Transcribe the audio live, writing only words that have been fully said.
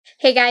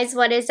Hey guys,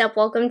 what is up?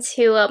 Welcome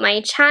to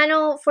my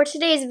channel. For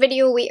today's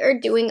video, we are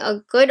doing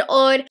a good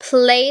old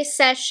play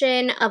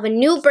session of a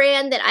new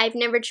brand that I've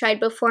never tried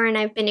before and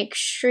I've been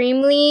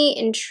extremely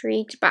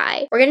intrigued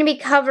by. We're going to be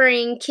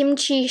covering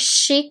Kimchi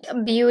Chic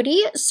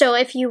Beauty, so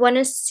if you want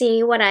to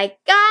see what I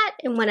got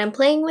and what I'm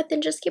playing with,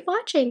 then just keep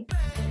watching.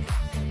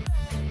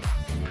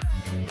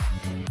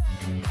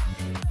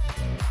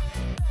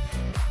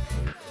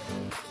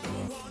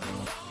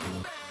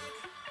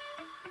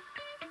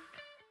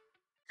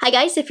 Hi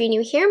guys, if you're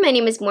new here, my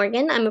name is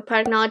Morgan. I'm a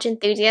product knowledge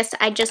enthusiast.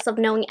 I just love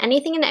knowing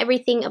anything and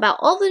everything about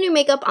all the new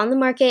makeup on the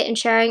market and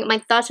sharing my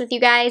thoughts with you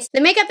guys. The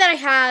makeup that I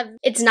have,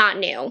 it's not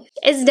new.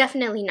 It's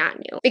definitely not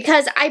new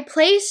because I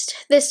placed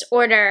this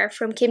order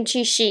from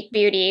Kimchi Chic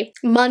Beauty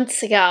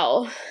months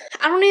ago.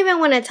 I don't even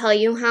want to tell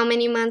you how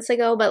many months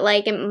ago, but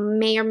like it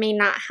may or may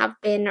not have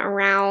been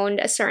around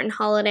a certain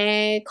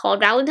holiday called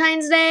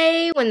Valentine's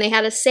Day when they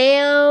had a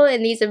sale,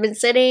 and these have been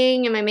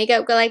sitting in my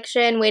makeup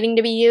collection waiting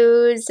to be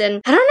used,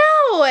 and I don't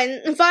know.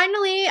 And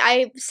finally,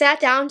 I sat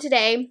down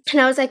today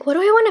and I was like, what do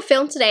I want to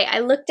film today? I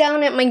looked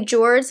down at my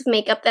drawers of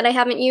makeup that I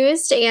haven't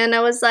used and I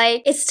was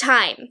like, it's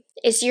time.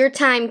 It's your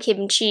time,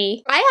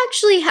 Kimchi. I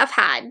actually have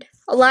had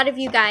a lot of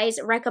you guys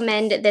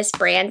recommend this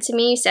brand to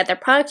me, said their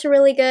products are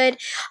really good,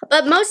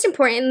 but most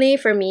importantly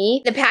for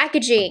me, the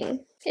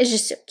packaging is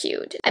just so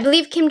cute. I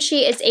believe Kimchi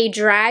is a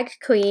drag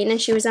queen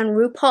and she was on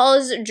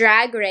RuPaul's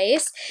Drag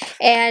Race,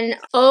 and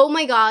oh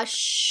my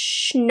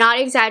gosh, not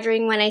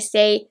exaggerating when I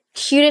say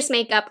cutest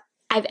makeup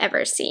I've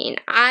ever seen.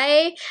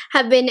 I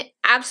have been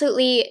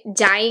absolutely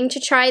dying to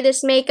try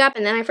this makeup,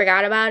 and then I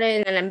forgot about it,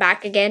 and then I'm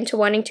back again to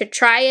wanting to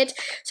try it.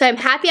 So I'm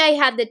happy I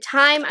had the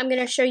time. I'm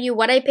gonna show you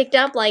what I picked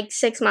up like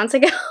 6 months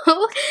ago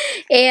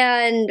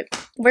and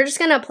we're just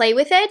gonna play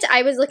with it.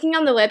 I was looking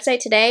on the website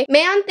today.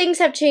 Man, things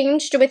have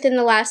changed within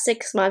the last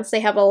 6 months.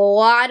 They have a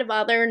lot of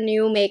other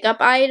new makeup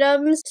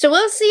items. So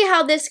we'll see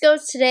how this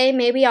goes today.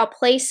 Maybe I'll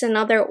place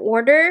another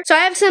order. So I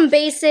have some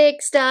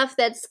basic stuff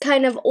that's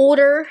kind of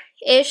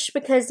older-ish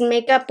because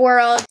makeup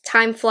world,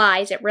 time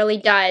flies. It really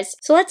does.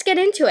 So let's get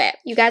into it.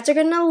 You guys are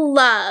gonna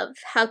love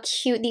how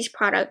cute these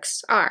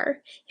products are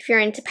if you're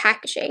into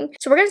packaging.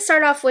 So we're gonna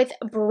start off with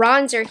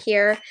bronzer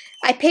here.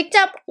 I picked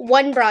up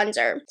one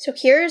bronzer. So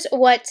here's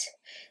what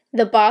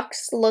the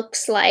box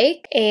looks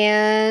like,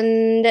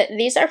 and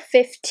these are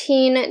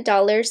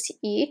 $15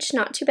 each.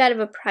 Not too bad of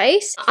a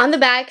price. On the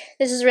back,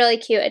 this is really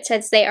cute. It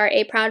says they are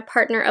a proud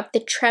partner of the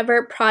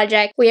Trevor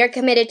Project. We are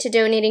committed to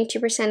donating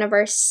 2% of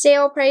our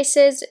sale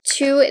prices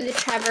to the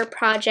Trevor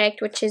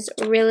Project, which is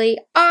really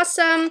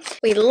awesome.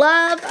 We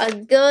love a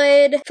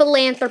good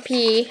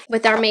philanthropy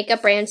with our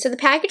makeup brand. So the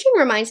packaging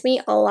reminds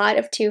me a lot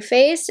of Too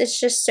Faced. It's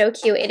just so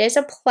cute. It is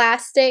a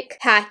plastic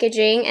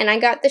packaging, and I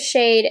got the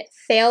shade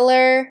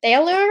Thaler,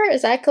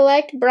 is that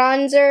correct?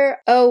 Bronzer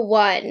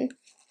 01,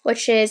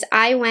 which is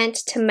I Went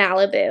to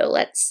Malibu.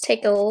 Let's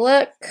take a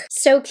look.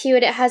 So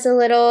cute. It has a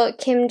little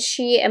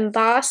kimchi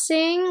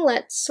embossing.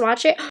 Let's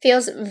swatch it.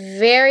 Feels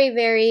very,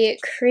 very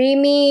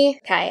creamy.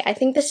 Okay, I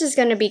think this is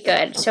going to be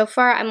good. So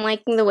far, I'm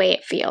liking the way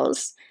it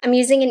feels. I'm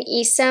using an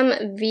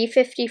Esam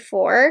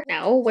V54.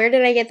 No, where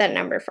did I get that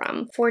number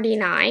from?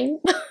 49.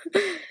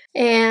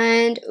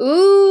 And,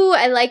 ooh,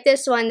 I like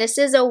this one. This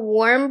is a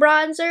warm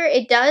bronzer.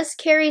 It does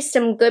carry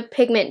some good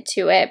pigment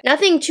to it.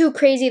 Nothing too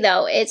crazy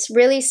though. It's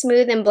really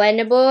smooth and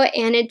blendable,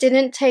 and it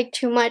didn't take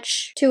too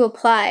much to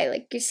apply.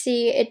 Like you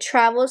see, it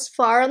travels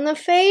far on the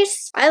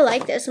face. I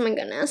like this. Oh my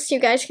goodness. You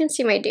guys can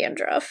see my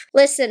dandruff.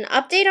 Listen,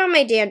 update on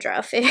my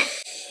dandruff.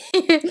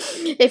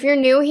 If you're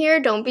new here,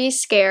 don't be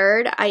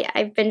scared.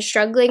 I've been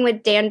struggling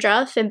with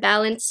dandruff and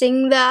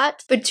balancing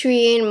that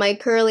between my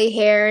curly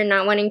hair and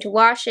not wanting to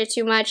wash it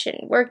too much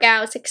and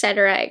workouts,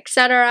 etc.,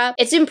 etc.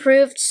 It's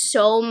improved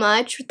so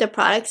much with the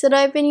products that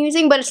I've been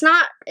using, but it's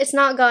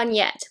not gone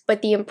yet.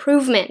 But the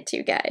improvement,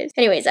 you guys.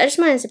 Anyways, I just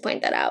wanted to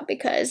point that out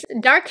because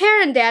dark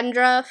hair and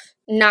dandruff,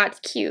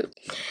 not cute.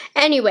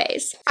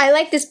 Anyways, I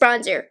like this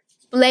bronzer.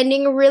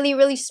 Blending really,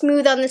 really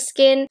smooth on the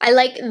skin. I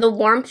like the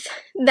warmth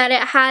that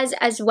it has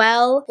as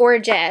well.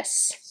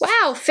 Gorgeous.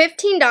 Wow,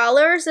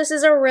 $15. This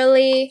is a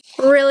really,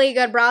 really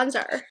good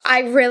bronzer. I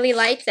really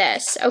like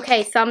this.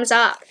 Okay, thumbs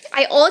up.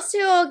 I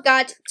also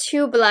got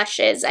two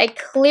blushes. I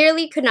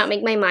clearly could not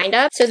make my mind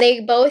up. So they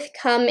both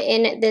come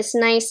in this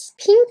nice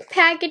pink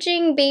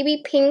packaging,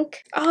 baby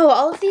pink. Oh,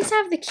 all of these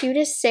have the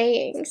cutest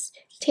sayings.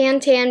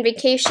 Tan Tan,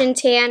 Vacation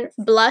Tan,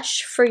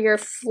 blush for your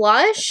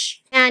flush.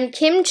 And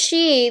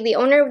Kimchi, the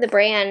owner of the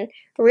brand,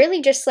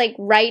 really just like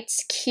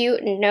writes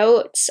cute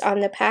notes on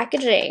the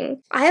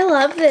packaging. I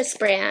love this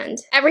brand.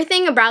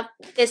 Everything about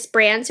this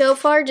brand so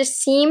far just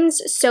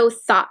seems so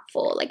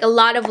thoughtful. Like a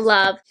lot of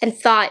love and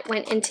thought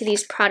went into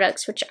these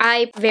products, which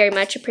I very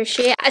much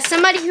appreciate. As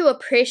somebody who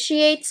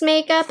appreciates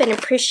makeup and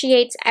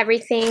appreciates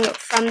everything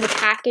from the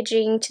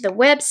packaging to the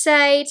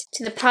website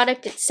to the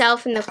product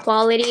itself and the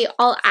quality,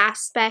 all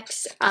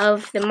aspects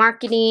of the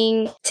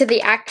marketing to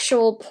the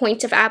actual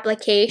point of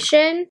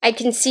application, I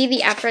can see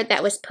the effort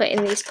that was put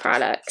in these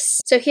products.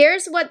 products. So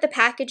here's what the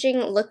packaging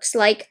looks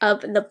like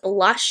of the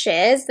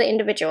blushes, the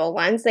individual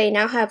ones. They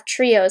now have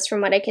trios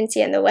from what I can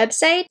see on the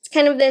website. It's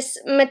kind of this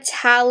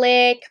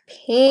metallic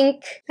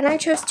pink, and I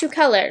chose 2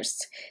 colors.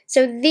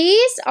 So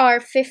these are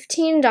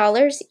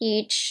 $15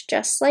 each,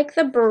 just like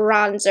the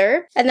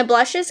bronzer. And the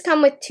blushes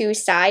come with 2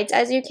 sides,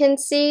 as you can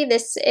see.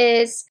 This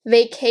is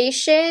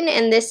Vacation,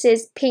 and this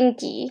is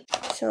Pinky.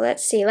 So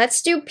let's see.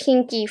 Let's do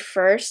Pinky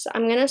first.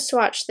 I'm going to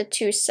swatch the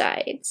 2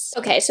 sides.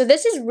 Okay, so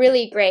this is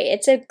really great.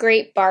 It's a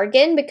great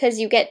bargain because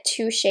you get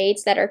 2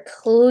 shades that are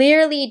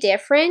clearly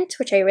different,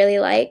 which I really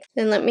like.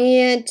 Then let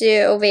me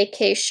do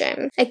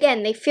Vacation.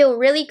 Again, they feel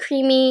really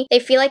creamy. They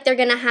feel like they're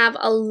going to have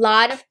a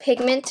lot of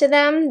pigment to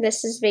them.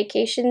 This is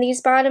Vacation,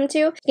 these bottom 2.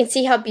 You can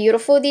see how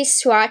beautiful these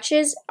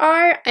swatches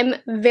are. I'm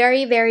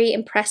very, very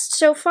impressed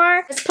so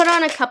far. Let's put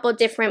on a couple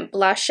different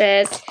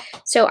blushes.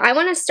 So I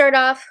want to start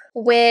off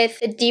with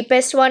the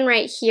deepest one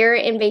right here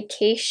in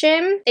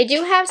Vacation. They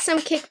do have some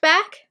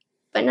kickback,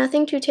 but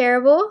nothing too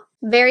terrible.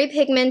 Very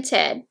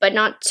pigmented, but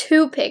not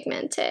too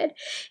pigmented.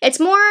 It's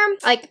more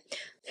like,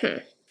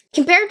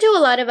 compared to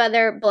a lot of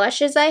other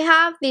blushes I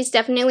have, these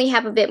definitely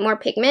have a bit more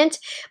pigment,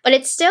 but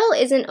it still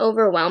isn't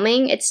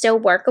overwhelming. It's still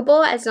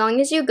workable. As long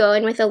as you go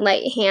in with a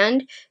light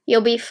hand,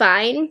 you'll be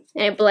fine,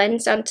 and it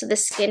blends onto the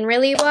skin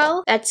really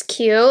well. That's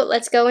cute.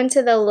 Let's go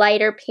into the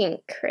lighter pink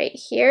right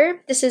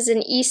here. This is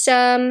an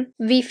Esam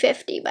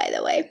V50, by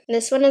the way.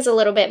 This one is a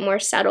little bit more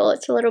subtle.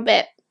 It's a little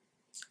bit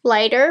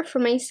lighter for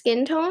my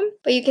skin tone,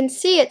 but you can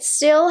see it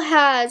still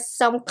has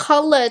some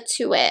color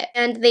to it,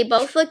 and they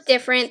both look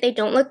different. They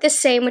don't look the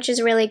same, which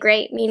is really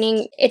great,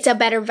 meaning it's a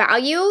better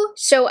value.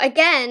 So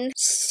again,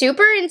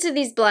 super into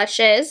these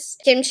blushes.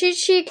 Kimchi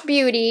Chic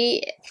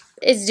Beauty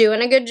is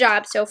doing a good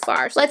job so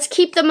far. Let's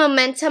keep the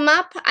momentum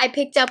up. I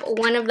picked up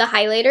one of the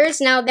highlighters.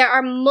 Now, there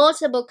are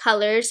multiple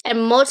colors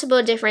and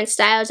multiple different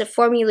styles of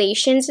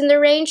formulations in the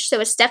range, so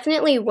it's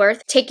definitely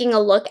worth taking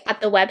a look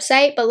at the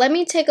website. But let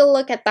me take a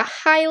look at the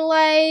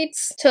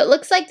highlights. So it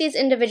looks like these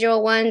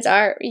individual ones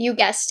are, you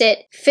guessed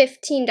it,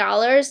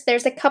 $15.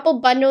 There's a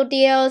couple bundle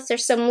deals.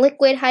 There's some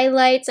liquid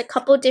highlights, a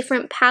couple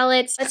different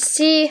palettes. Let's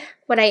see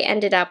what I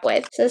ended up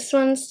with. So this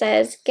one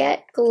says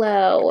Get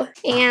Glow,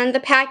 and the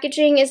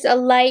packaging is a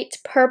light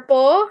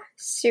purple.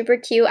 Super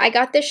cute. I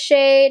got the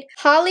shade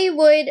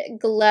Hollywood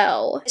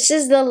Glow. This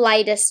is the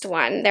lightest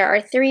one. There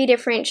are 3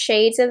 different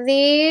shades of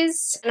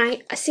these,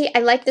 and I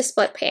like the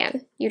split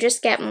pan. You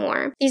just get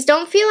more. These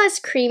don't feel as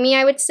creamy,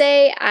 I would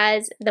say,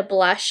 as the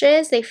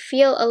blushes. They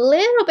feel a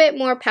little bit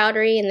more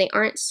powdery, and they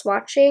aren't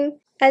swatching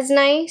as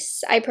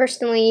nice. I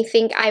personally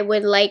think I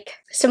would like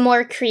some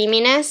more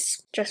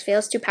creaminess. Just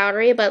feels too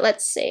powdery, but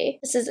let's see.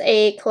 This is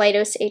a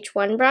Cutest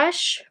H1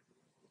 brush.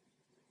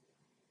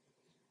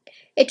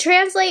 It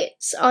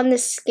translates on the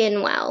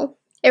skin well.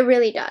 It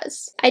really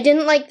does. I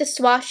didn't like the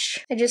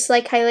swatch. I just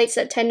like highlights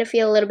that tend to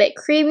feel a little bit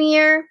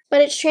creamier,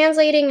 but it's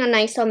translating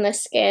nice on the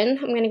skin.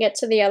 I'm gonna get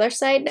to the other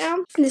side now.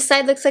 This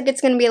side looks like it's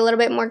gonna be a little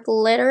bit more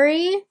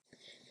glittery.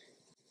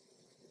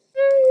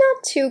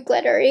 Not too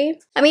glittery.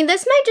 I mean,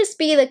 this might just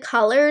be the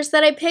colors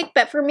that I picked,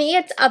 but for me,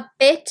 it's a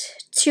bit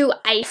too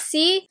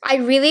icy. I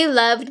really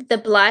loved the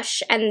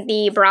blush and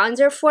the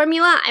bronzer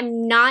formula.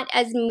 I'm not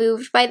as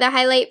moved by the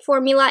highlight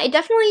formula. It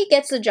definitely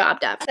gets the job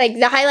done. Like,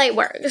 the highlight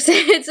works.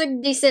 It's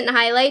a decent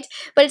highlight,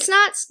 but it's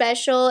not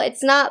special.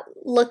 It's not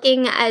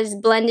looking as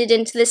blended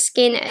into the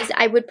skin as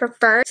I would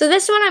prefer. So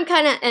this one I'm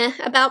kind of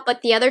about,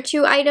 but the other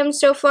 2 items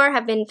so far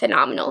have been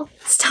phenomenal.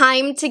 It's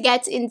time to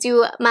get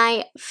into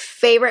my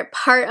favorite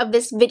part of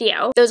this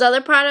video. Those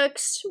other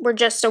products were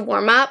just a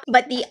warm-up,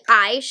 but the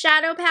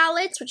eyeshadow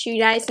palettes, which you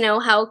guys know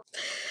how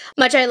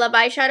much I love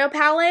eyeshadow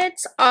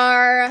palettes,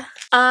 are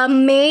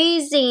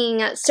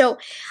amazing. So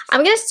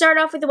I'm going to start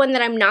off with the one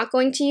that I'm not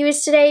going to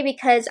use today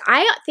because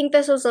I think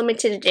this was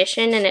limited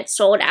edition and it's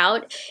sold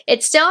out.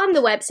 It's still on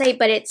the website,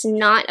 but it's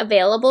not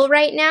available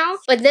right now.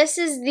 But this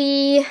is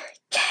the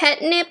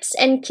Catnips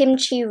and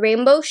Kimchi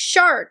Rainbow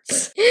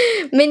Shards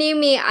Mini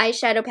Me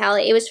eyeshadow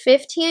palette. It was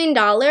 $15.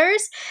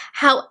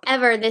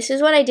 However, this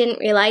is what I didn't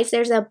realize.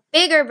 There's a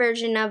bigger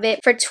version of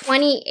it for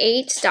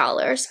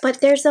 $28,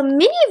 but there's a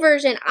mini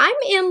version. I'm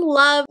in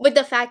love with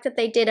the fact that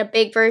they did a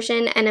big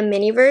version and a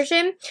mini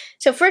version.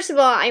 So first of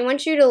all, I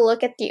want you to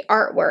look at the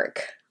artwork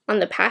on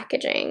the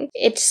packaging.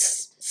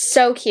 It's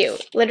so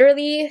cute.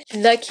 Literally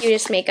the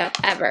cutest makeup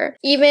ever.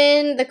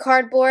 Even the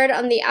cardboard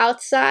on the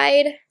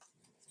outside.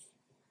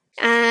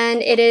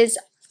 And it is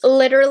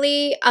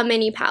literally a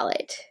mini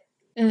palette.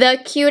 The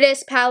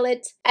cutest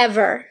palette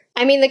ever.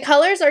 I mean, the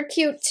colors are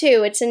cute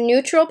too. It's a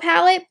neutral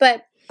palette,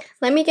 but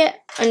let me get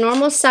a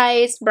normal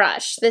sized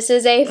brush. This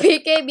is a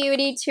PK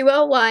Beauty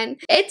 201.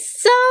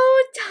 It's so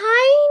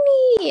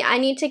tiny. I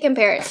need to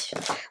compare it.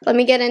 Let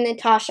me get a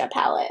Natasha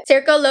palette.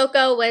 Circo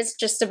Loco was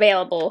just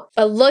available.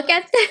 But look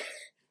at this.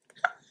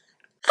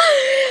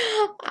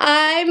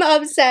 I'm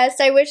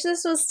obsessed. I wish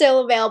this was still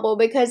available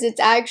because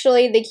it's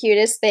actually the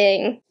cutest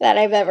thing that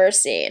I've ever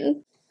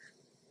seen.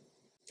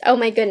 Oh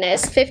my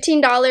goodness,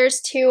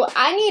 $15 too.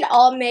 I need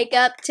all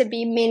makeup to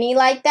be mini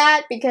like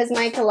that because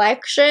my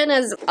collection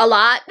is a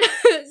lot.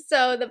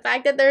 So the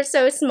fact that they're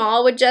so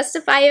small would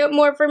justify it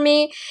more for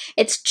me.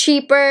 It's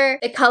cheaper.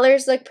 The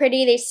colors look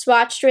pretty. They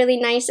swatched really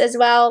nice as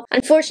well.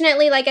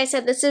 Unfortunately, like I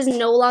said, this is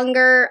no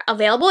longer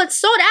available. It's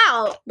sold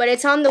out, but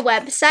it's on the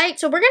website.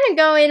 So we're gonna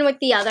go in with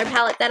the other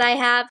palette that I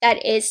have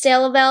that is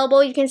still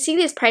available. You can see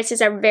these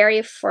prices are very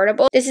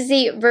affordable. This is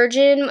the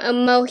Virgin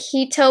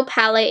Mojito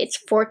palette. It's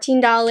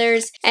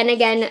 $14. And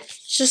again,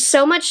 just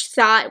so much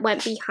thought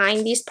went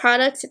behind these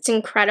products. It's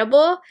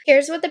incredible.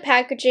 Here's what the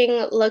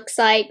packaging looks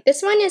like.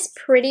 This one is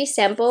pretty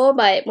simple,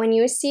 but when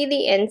you see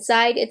the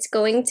inside, it's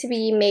going to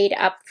be made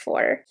up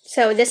for.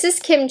 So this is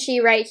Kimchi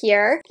right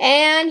here.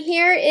 And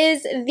here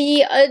is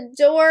the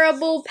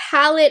adorable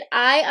palette.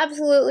 I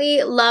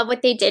absolutely love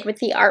what they did with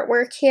the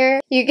artwork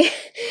here.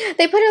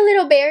 They put a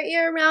little bear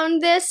ear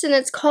around this, and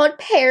it's called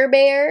Pear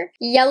Bear.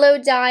 Yellow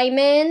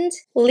Diamond,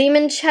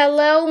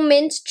 Limoncello,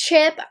 Mint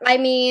Chip. I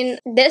mean,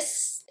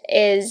 this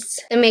is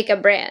the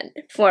makeup brand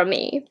for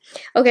me.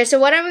 Okay, so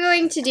what I'm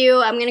going to do,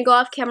 I'm going to go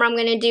off camera. I'm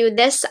going to do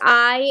this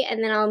eye,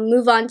 and then I'll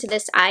move on to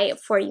this eye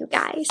for you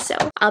guys. So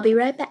I'll be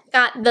right back.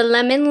 Got the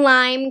lemon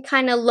lime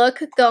kind of look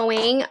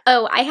going.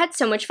 Oh, I had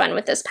so much fun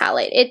with this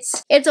palette.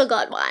 It's a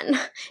good one.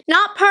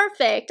 Not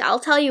perfect, I'll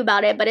tell you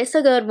about it, but it's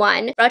a good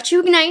one. Brought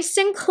you nice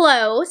and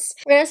close.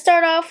 We're going to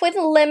start off with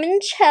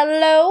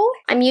Limoncello.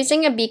 I'm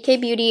using a BK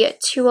Beauty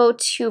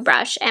 202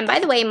 brush. And by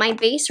the way, my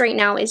base right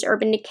now is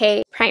Urban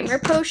Decay Primer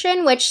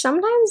Potion, which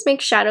sometimes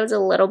makes shadows a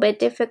little bit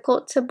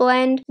difficult to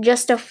blend.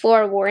 Just a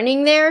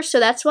forewarning there. So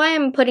that's why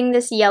I'm putting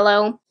this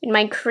yellow in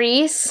my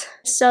crease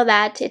so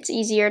that it's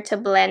easier to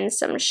blend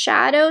some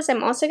shadows.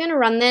 I'm also going to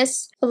run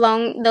this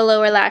along the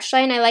lower lash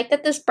line. I like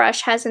that this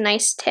brush has a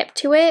nice tip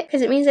to it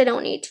because it means I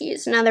don't need to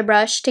use another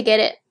brush to get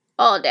it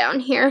all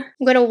down here.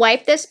 I'm going to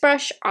wipe this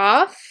brush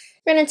off.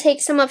 We're going to take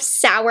some of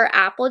Sour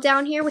Apple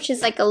down here, which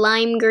is like a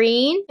lime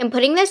green. I'm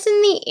putting this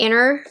in the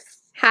inner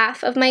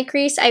half of my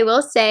crease. I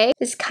will say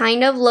this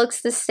kind of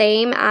looks the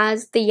same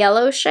as the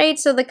yellow shade,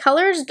 so the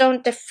colors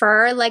don't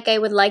differ like I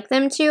would like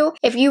them to.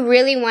 If you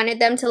really wanted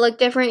them to look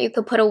different, you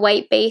could put a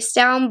white base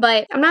down,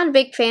 but I'm not a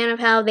big fan of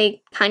how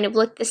they kind of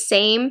look the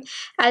same.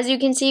 As you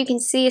can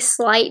see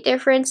slight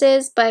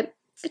differences, but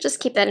just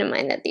keep that in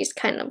mind that these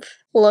kind of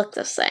look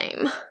the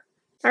same.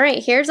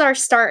 Alright, here's our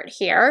start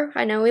here.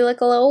 I know we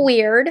look a little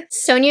weird.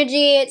 Sonia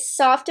G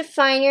Soft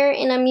Definer,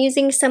 and I'm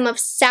using some of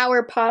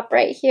Sour Pop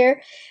right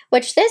here,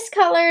 which this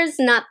color is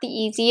not the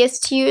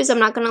easiest to use. I'm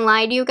not going to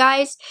lie to you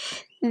guys.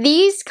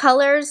 These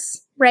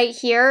colors right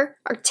here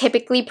are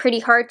typically pretty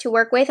hard to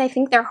work with. I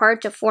think they're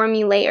hard to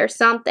formulate or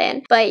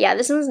something. But yeah,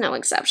 this one's no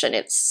exception.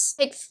 It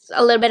takes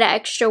a little bit of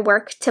extra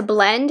work to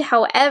blend.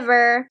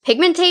 However,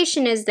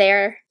 pigmentation is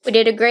there. We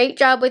did a great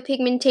job with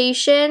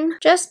pigmentation.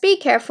 Just be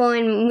careful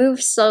and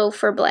move slow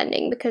for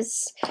blending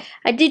because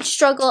I did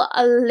struggle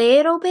a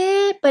little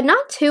bit, but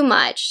not too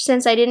much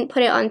since I didn't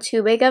put it on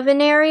too big of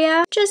an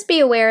area. Just be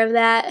aware of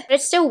that. But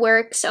it still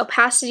works.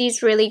 Opacity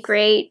is really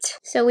great.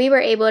 So we were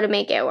able to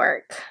make it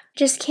work.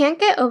 Just can't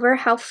get over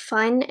how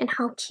fun and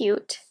how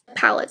cute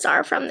palettes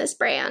are from this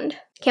brand.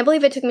 Can't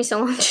believe it took me so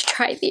long to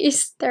try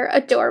these. They're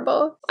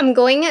adorable. I'm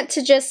going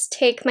to just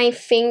take my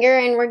finger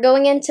and we're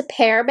going into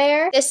Pear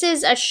Bear. This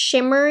is a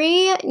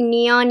shimmery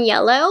neon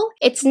yellow.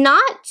 It's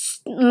not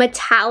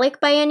metallic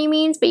by any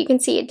means, but you can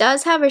see it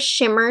does have a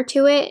shimmer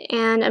to it.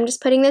 And I'm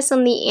just putting this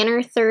on the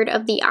inner third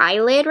of the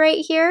eyelid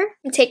right here.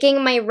 I'm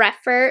taking my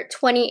Refer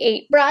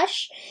 28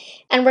 brush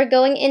and we're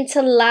going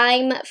into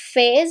Lime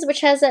Fizz,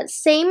 which has that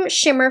same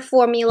shimmer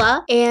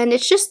formula. And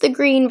it's just the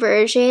green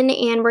version.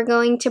 And we're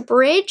going to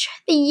bridge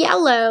the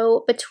yellow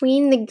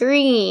between the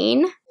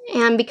green.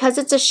 And because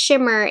it's a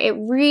shimmer, it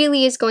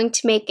really is going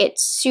to make it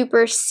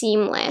super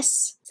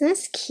seamless. Isn't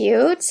this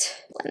cute?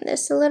 Blend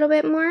this a little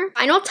bit more.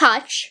 Final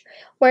touch.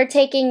 We're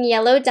taking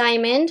Yellow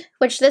Diamond,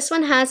 which this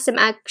one has some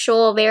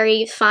actual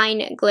very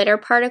fine glitter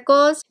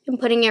particles, and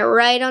putting it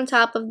right on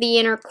top of the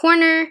inner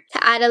corner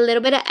to add a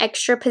little bit of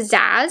extra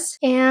pizzazz.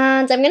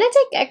 And I'm going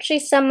to take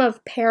actually some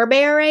of Pear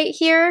Bear right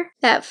here,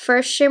 that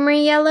first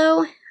shimmery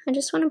yellow. I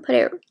just want to put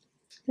it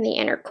in the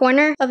inner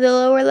corner of the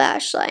lower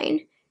lash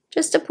line,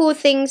 just to pull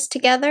things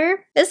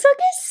together. This look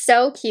is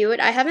so cute.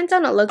 I haven't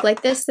done a look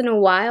like this in a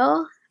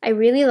while. I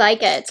really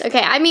like it.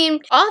 Okay, I mean,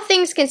 all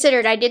things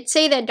considered, I did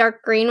say that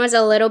dark green was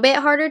a little bit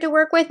harder to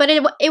work with, but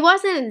it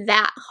wasn't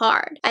that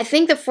hard. I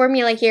think the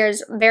formula here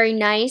is very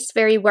nice,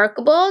 very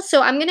workable.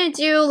 So I'm gonna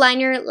do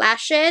liner,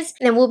 lashes,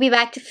 and then we'll be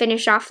back to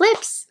finish off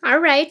lips. All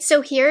right,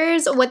 so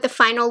here's what the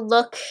final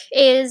look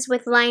is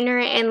with liner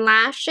and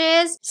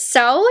lashes.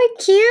 So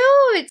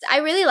cute. I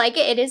really like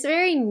it. It is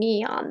very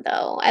neon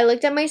though. I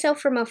looked at myself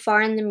from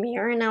afar in the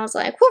mirror and I was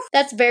like, whew,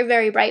 that's very,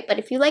 very bright. But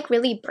if you like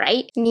really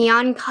bright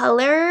neon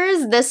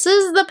colors, this this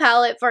is the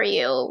palette for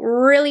you.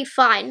 Really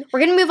fun. We're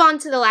gonna move on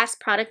to the last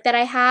product that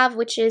I have,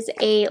 which is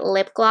a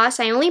lip gloss.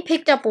 I only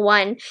picked up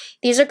one.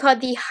 These are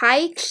called the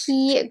High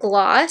Key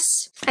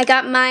Gloss. I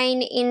got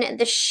mine in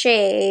the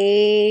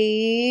shade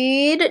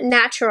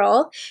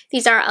Natural.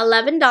 These are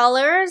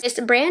 $11. This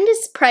brand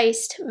is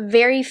priced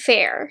very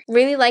fair.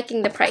 Really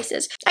liking the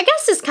prices. I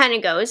guess this kind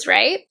of goes,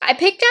 right? I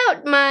picked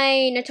out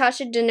my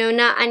Natasha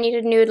Denona I Need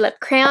a Nude Lip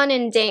Crayon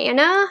in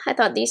Diana. I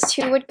thought these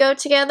two would go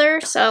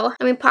together, so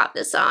let me pop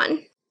this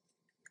on.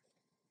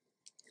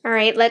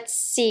 Alright, let's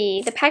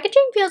see. The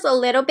packaging feels a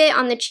little bit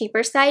on the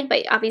cheaper side,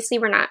 but obviously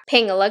we're not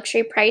paying a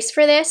luxury price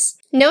for this.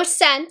 No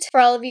scent. For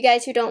all of you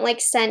guys who don't like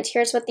scent,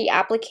 here's what the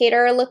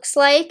applicator looks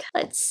like.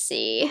 Let's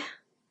see.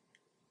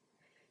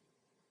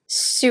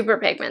 Super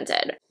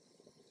pigmented.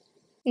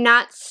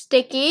 Not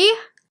sticky.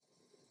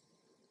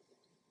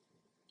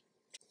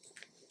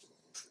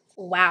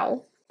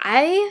 Wow.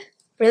 I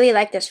really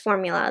like this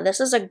formula. This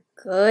is a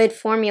good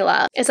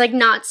formula. It's like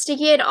not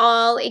sticky at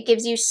all. It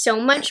gives you so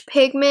much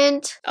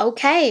pigment.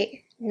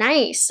 Okay,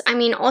 nice. I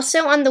mean,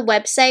 also on the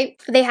website,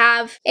 they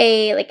have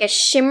a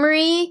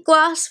shimmery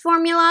gloss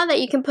formula that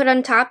you can put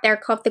on top. They're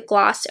called the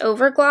Gloss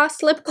Over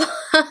Gloss Lip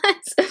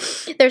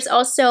Gloss. There's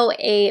also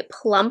a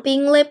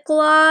plumping lip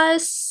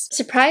gloss.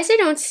 Surprised I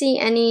don't see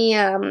any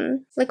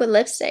liquid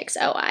lipsticks.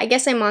 Oh, I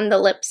guess I'm on the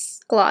lips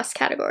gloss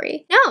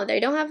category. No, they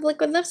don't have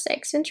liquid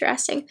lipsticks.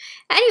 Interesting.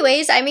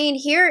 Anyways, I mean,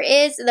 here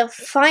is the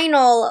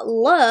final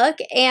look,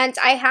 and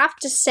I have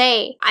to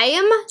say, I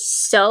am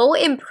so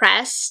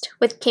impressed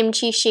with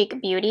Kimchi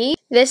Chic Beauty.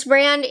 This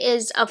brand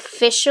is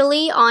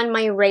officially on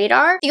my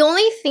radar. The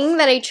only thing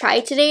that I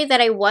tried today that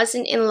I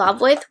wasn't in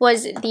love with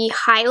was the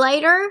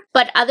highlighter,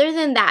 but other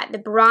than that, the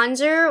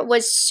bronzer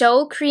was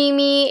so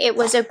creamy. It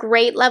was a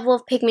great level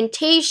of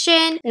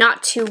pigmentation,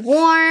 not too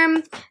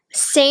warm.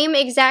 Same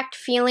exact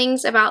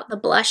feelings about the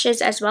blushes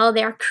as well.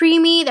 They're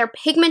creamy, they're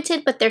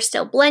pigmented, but they're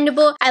still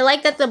blendable. I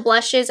like that the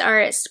blushes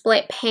are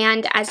split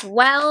panned as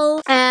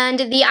well. And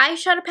the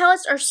eyeshadow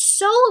palettes are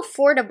so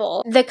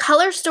affordable. The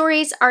color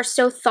stories are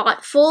so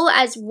thoughtful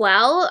as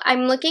well.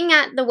 I'm looking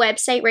at the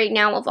website right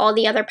now of all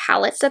the other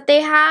palettes that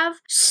they have.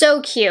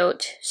 So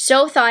cute,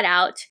 so thought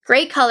out.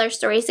 Great color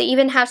stories. They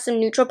even have some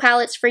neutral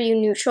palettes for you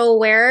neutral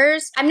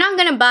wearers. I'm not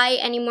gonna buy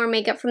any more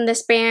makeup from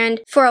this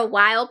brand for a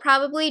while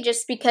probably,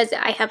 just because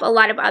I have a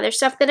lot of other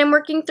stuff that I'm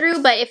working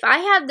through, but if I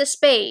had the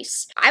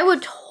space, I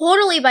would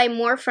totally buy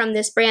more from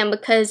this brand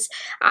because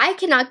I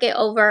cannot get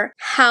over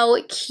how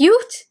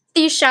cute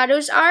these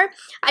shadows are.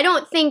 I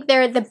don't think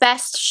they're the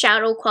best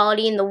shadow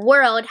quality in the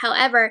world,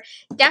 however,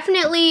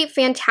 definitely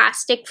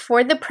fantastic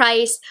for the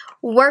price,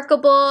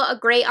 workable, a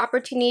great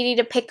opportunity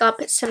to pick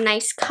up some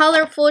nice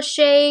colorful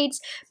shades,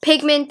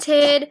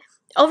 pigmented,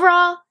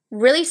 overall,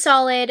 really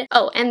solid.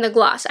 Oh, and the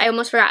gloss, I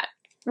almost forgot.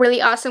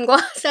 Really awesome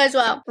gloss as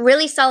well.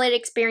 Really solid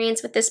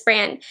experience with this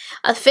brand.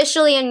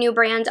 Officially a new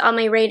brand on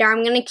my radar.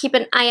 I'm going to keep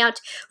an eye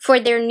out for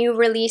their new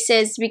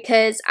releases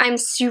because I'm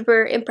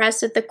super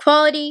impressed with the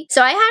quality.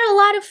 So I had a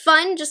lot of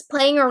fun just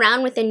playing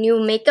around with a new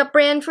makeup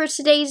brand for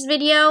today's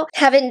video.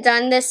 Haven't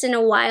done this in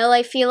a while,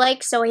 I feel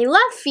like, so I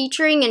love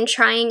featuring and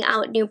trying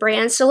out new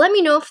brands. So let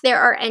me know if there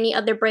are any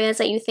other brands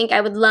that you think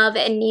I would love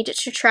and need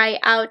to try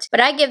out.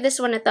 But I give this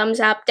one a thumbs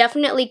up.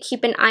 Definitely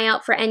keep an eye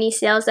out for any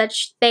sales that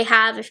they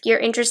have if you're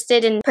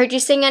interested in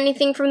purchasing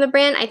anything from the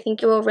brand. I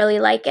think you will really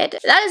like it.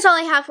 That is all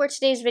I have for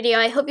today's video.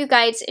 I hope you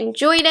guys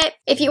enjoyed it.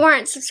 If you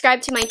aren't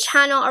subscribed to my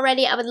channel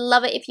already, I would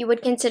love it if you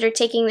would consider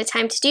taking the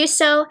time to do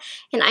so.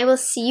 And I will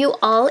see you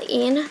all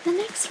in the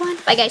next one.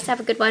 Bye guys,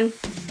 have a good one.